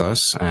well with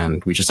us,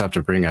 and we just have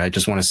to bring it. I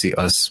just want to see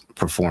us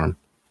perform.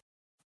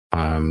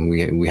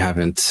 We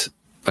haven't,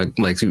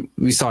 like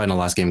we saw in the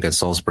last game against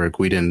Salzburg,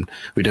 we didn't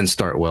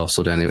start well,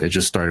 so then it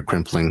just started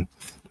crimpling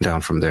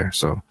down from there.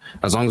 So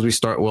as long as we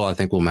start well, I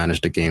think we'll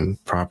manage the game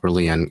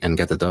properly and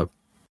get the dub.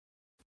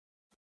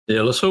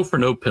 Yeah, let's hope for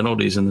no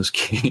penalties in this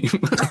game.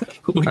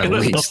 We got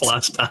enough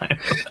last time.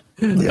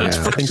 Yeah, that's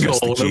first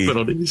goal, no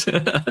penalties.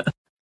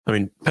 I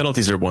mean,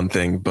 penalties are one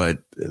thing, but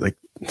like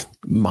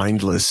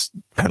mindless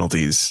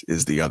penalties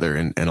is the other,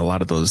 and a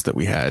lot of those that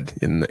we had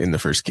in the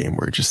first game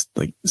were just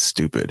like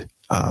stupid.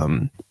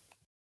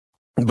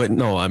 But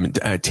no, I mean,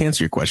 to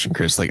answer your question,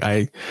 Chris, like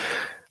I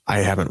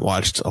haven't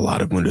watched a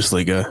lot of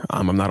Bundesliga.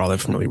 I'm not all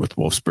that familiar with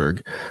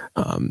Wolfsburg,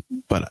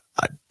 but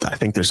I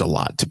think there's a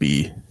lot to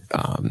be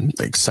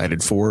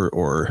excited for,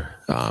 or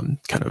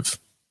kind of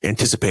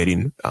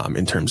anticipating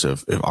in terms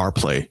of our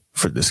play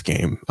for this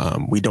game.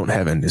 We don't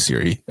have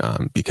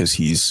En-Nesyri because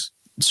he's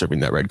serving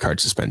that red card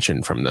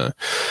suspension from the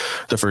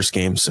first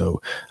game.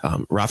 So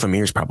Rafa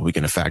Mir is probably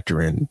going to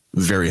factor in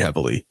very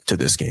heavily to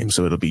this game.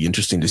 So it'll be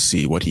interesting to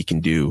see what he can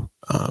do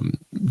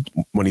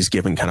when he's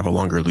given kind of a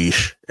longer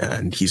leash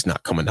and he's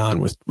not coming on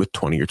with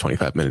 20 or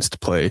 25 minutes to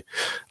play.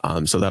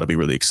 So that'll be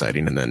really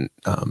exciting. And then,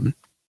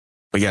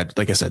 but yeah,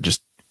 like I said,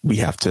 just we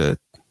have to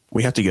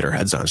get our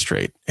heads on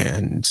straight,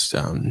 and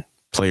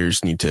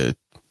players need to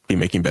be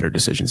making better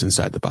decisions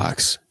inside the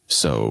box.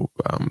 So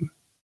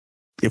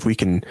if we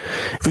can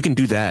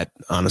do that,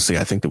 honestly,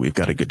 I think that we've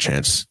got a good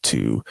chance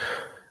to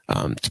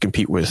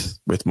compete with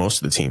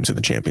most of the teams in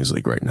the Champions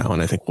League right now.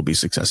 And I think we'll be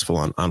successful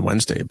on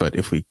Wednesday. But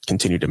if we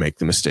continue to make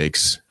the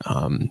mistakes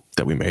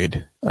that we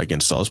made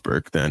against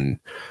Salzburg, then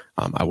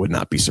I would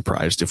not be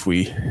surprised if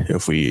we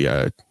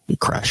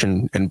crash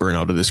and burn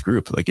out of this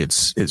group. Like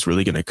it's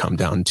really going to come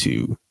down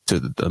to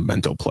the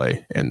mental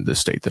play and the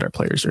state that our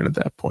players are in at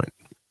that point.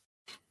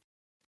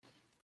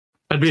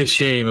 It'd be a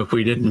shame if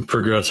we didn't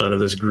progress out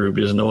of this group,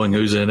 just knowing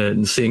who's in it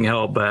and seeing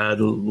how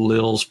bad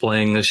Lille's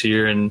playing this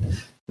year in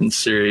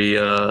Serie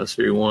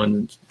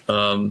 1.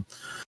 And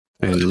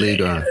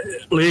Liga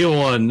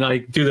 1. I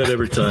do that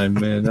every time,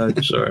 man.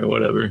 I'm sorry,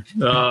 whatever.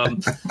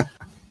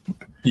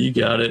 You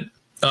got it.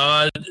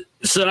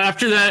 So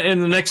after that, in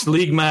the next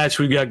league match,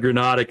 we've got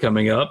Granada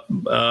coming up.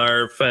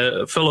 Our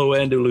fellow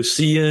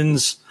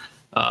Andalusians,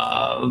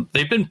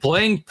 they've been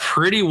playing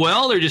pretty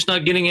well. They're just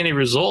not getting any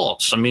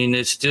results. I mean,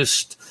 it's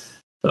just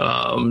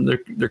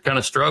they're kind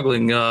of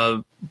struggling,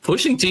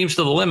 pushing teams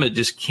to the limit.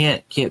 Just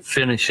can't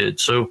finish it.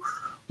 So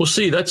we'll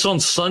see. That's on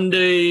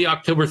Sunday,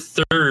 October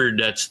 3rd.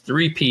 That's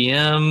 3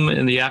 p.m.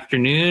 in the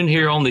afternoon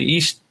here on the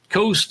East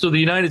Coast of the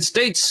United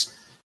States.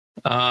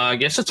 I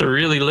guess it's a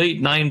really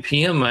late 9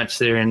 p.m. match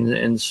there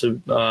in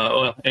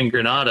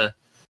Granada,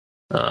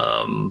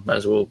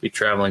 as we'll be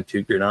traveling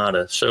to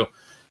Granada. So,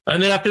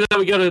 and then after that,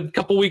 we got a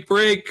couple-week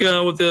break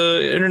with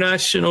the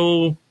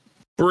international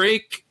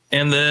break,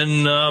 and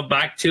then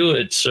back to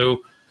it.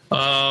 So,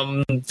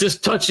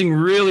 just touching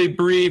really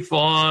brief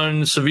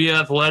on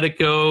Sevilla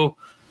Atletico.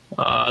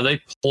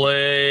 They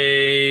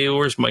play,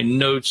 where's my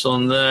notes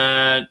on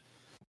that?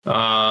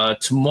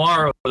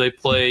 Tomorrow they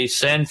play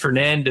San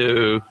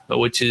Fernando,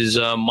 which is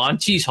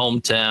Monty's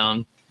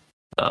hometown.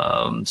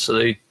 So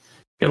they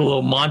get a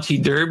little Monty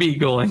Derby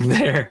going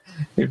there,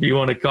 if you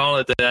want to call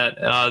it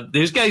that.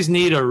 These guys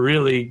need a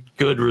really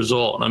good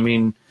result. I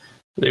mean,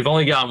 they've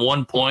only gotten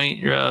 1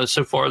 point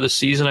so far this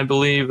season, I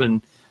believe.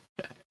 And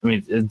I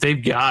mean,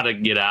 they've got to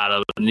get out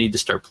of it and need to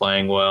start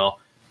playing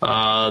well.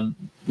 And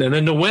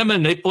then the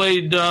women, they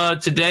played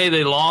today.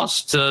 They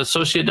lost to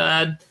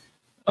Sociedad.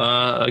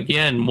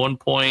 Again, 1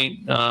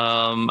 point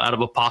out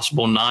of a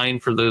possible 9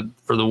 for the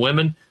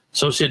women.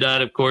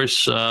 Sociedad, of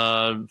course,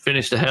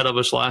 finished ahead of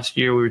us last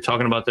year. We were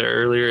talking about that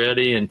earlier,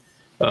 Eddie. And,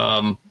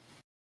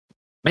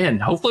 man,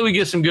 hopefully we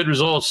get some good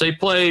results. They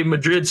play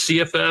Madrid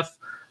CFF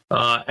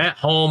at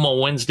home on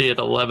Wednesday at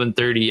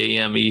 11:30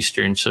 a.m.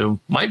 Eastern. So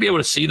might be able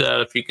to see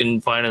that if you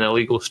can find an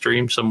illegal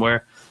stream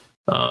somewhere.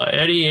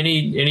 Eddie,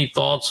 any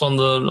thoughts on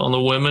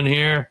the women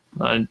here?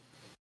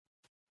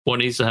 What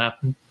needs to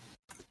happen?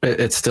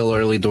 It's still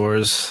early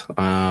doors.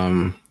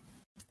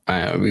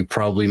 We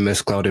probably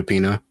miss Claudia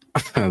Pina,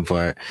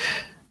 but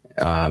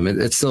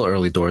it's still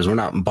early doors. We're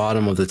not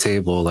bottom of the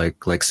table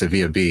like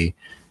Sevilla B,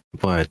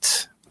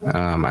 but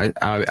I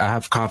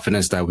have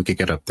confidence that we could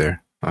get up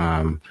there.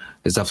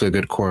 There's definitely a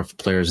good core of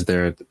players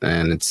there,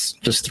 and it's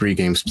just 3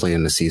 games played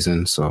in the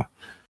season, so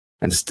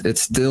And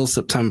it's still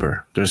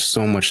September. There's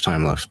so much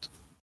time left.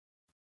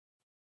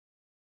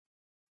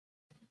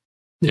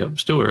 Yep,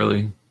 still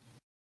early.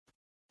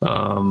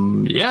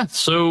 Yeah,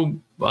 so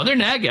other than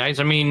that, guys,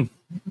 I mean,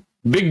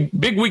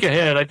 big week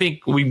ahead. I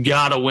think we've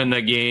got to win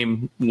that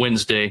game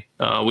Wednesday.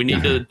 We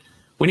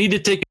need to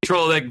take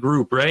control of that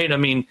group, right? I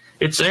mean,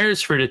 it's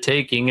theirs for the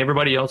taking.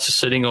 Everybody else is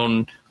sitting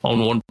on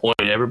 1 point.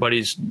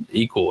 Everybody's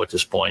equal at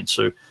this point.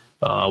 So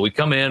we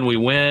come in, we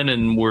win,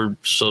 and we're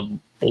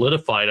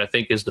solidified, I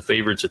think, as the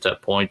favorites at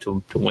that point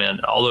to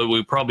win. Although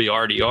we probably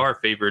already are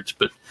favorites,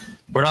 but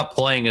we're not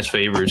playing as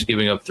favorites,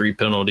 giving up 3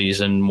 penalties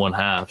in one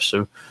half.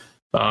 So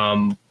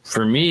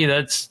for me,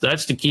 that's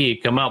the key.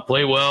 Come out,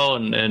 play well,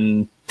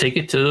 and take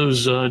it to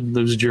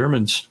those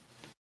Germans.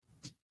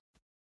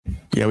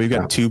 Yeah, we've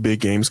got 2 big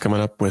games coming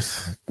up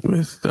with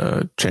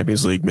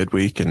Champions League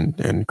midweek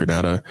and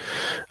Granada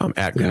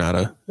at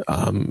Granada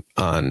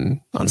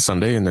on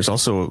Sunday, and there's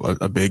also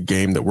a big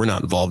game that we're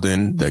not involved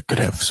in that could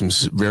have some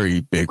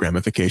very big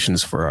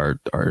ramifications for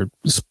our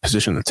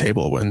position at the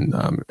table when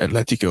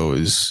Atletico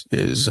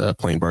is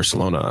playing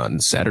Barcelona on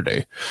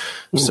Saturday.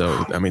 Ooh.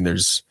 So I mean,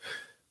 that's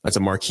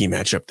a marquee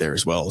matchup there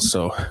as well.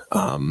 So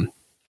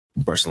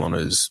Barcelona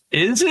is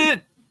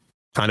it?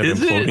 Kind of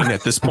imploding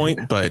at this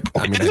point, but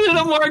I mean, is it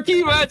a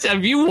marquee match?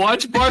 Have you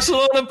watched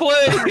Barcelona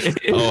play?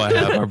 Oh, I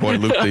have. Our boy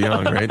Luke de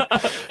Jong, right?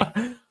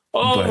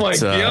 My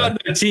God,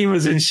 the team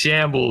is in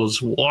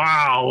shambles.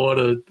 Wow,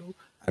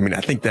 I mean, I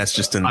think that's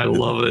just I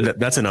love it.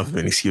 That's enough of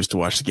an excuse to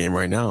watch the game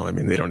right now. I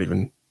mean, they don't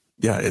even.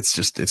 Yeah,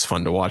 it's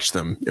fun to watch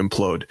them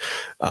implode.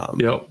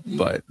 Yep.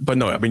 But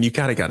no, I mean, you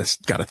kind of got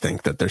to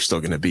think that they're still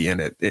going to be in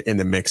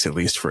the mix, at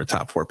least for a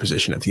top 4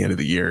 position at the end of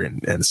the year.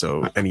 And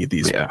so any of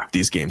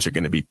these games are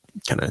going to be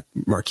kind of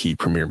marquee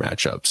premier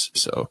matchups.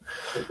 So,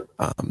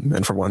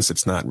 and for once,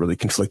 it's not really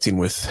conflicting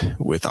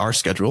with our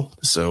schedule.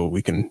 So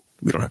we don't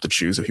have to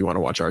choose if you want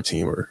to watch our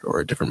team or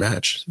a different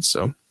match.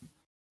 So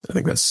I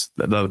think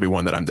that'll be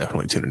one that I'm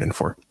definitely tuning in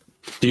for.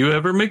 Do you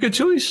ever make a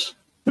choice?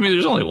 I mean,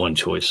 there's only one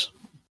choice.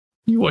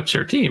 You watch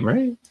your team,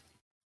 right?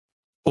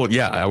 Well,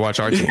 yeah, I watch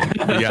our team.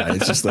 Yeah,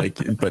 it's just like,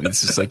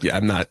 yeah,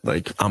 I'm not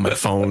like on my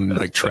phone,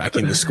 like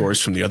tracking the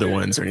scores from the other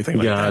ones or anything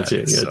like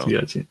that.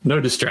 Gotcha. No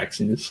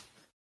distractions.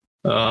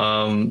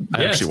 I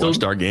actually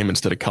watched our game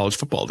instead of college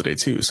football today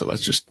too. So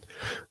that just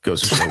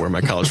goes to show where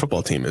my college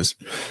football team is.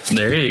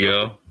 There you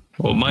go.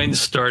 Well,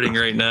 mine's starting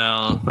right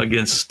now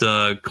against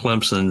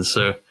Clemson.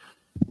 So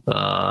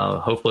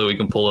hopefully we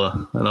can pull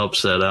an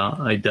upset out.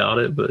 I doubt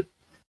it, but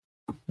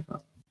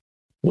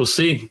we'll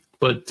see.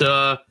 But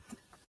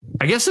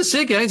I guess that's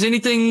it, guys.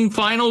 Anything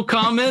final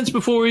comments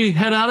before we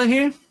head out of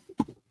here?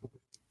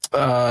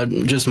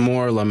 Just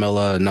more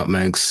Lamela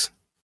nutmegs.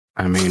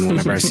 I mean,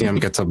 whenever I see him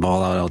get a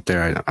ball out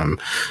there,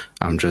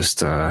 I'm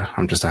just a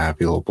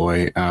happy little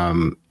boy.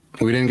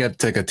 We didn't get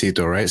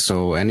Tecatito, right?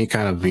 So any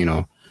kind of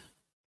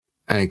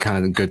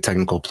good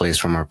technical plays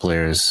from our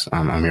players,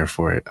 I'm here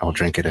for it. I'll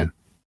drink it in.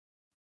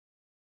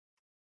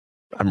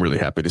 I'm really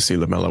happy to see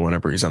Lamela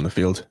whenever he's on the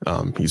field.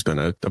 He's been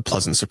a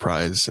pleasant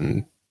surprise,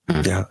 and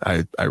yeah,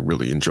 I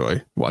really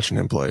enjoy watching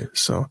him play.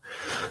 So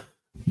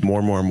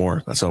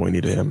more. That's all we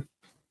need of him.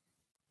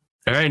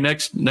 All right,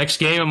 next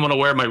game, I'm going to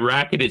wear my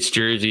Rakitic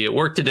jersey. It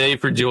worked today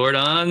for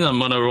Jordan. I'm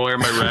going to wear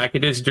my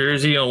Rakitic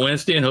jersey on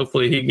Wednesday, and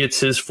hopefully he gets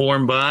his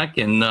form back,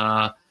 and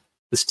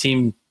this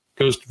team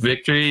goes to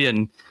victory,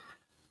 and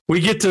we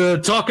get to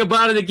talk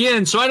about it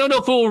again. So I don't know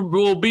if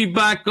we'll be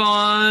back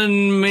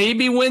on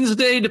maybe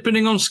Wednesday,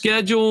 depending on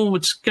schedule.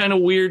 It's kind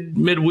of weird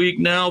midweek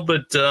now,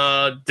 but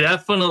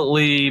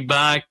definitely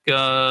back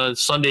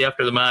Sunday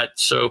after the match.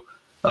 So,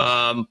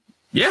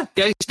 yeah,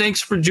 guys,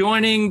 thanks for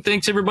joining.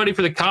 Thanks, everybody,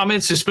 for the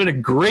comments. It's been a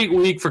great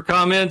week for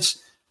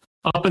comments,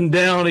 up and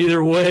down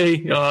either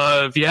way.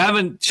 If you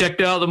haven't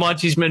checked out the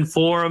Monty's Men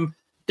Forum,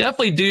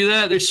 definitely do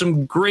that. There's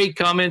some great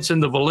comments in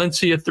the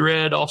Valencia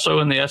thread, also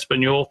in the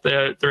Espanol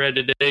thread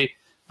today,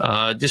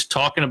 just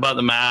talking about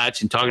the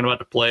match and talking about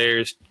the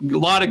players. A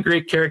lot of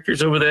great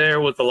characters over there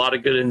with a lot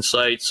of good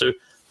insights. So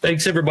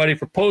thanks, everybody,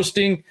 for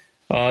posting.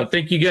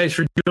 Thank you guys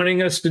for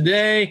joining us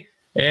today.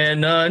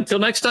 And until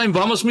next time,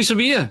 vamos mi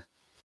Sevilla.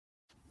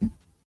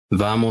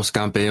 Vamos,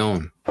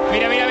 campeón.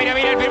 Mira.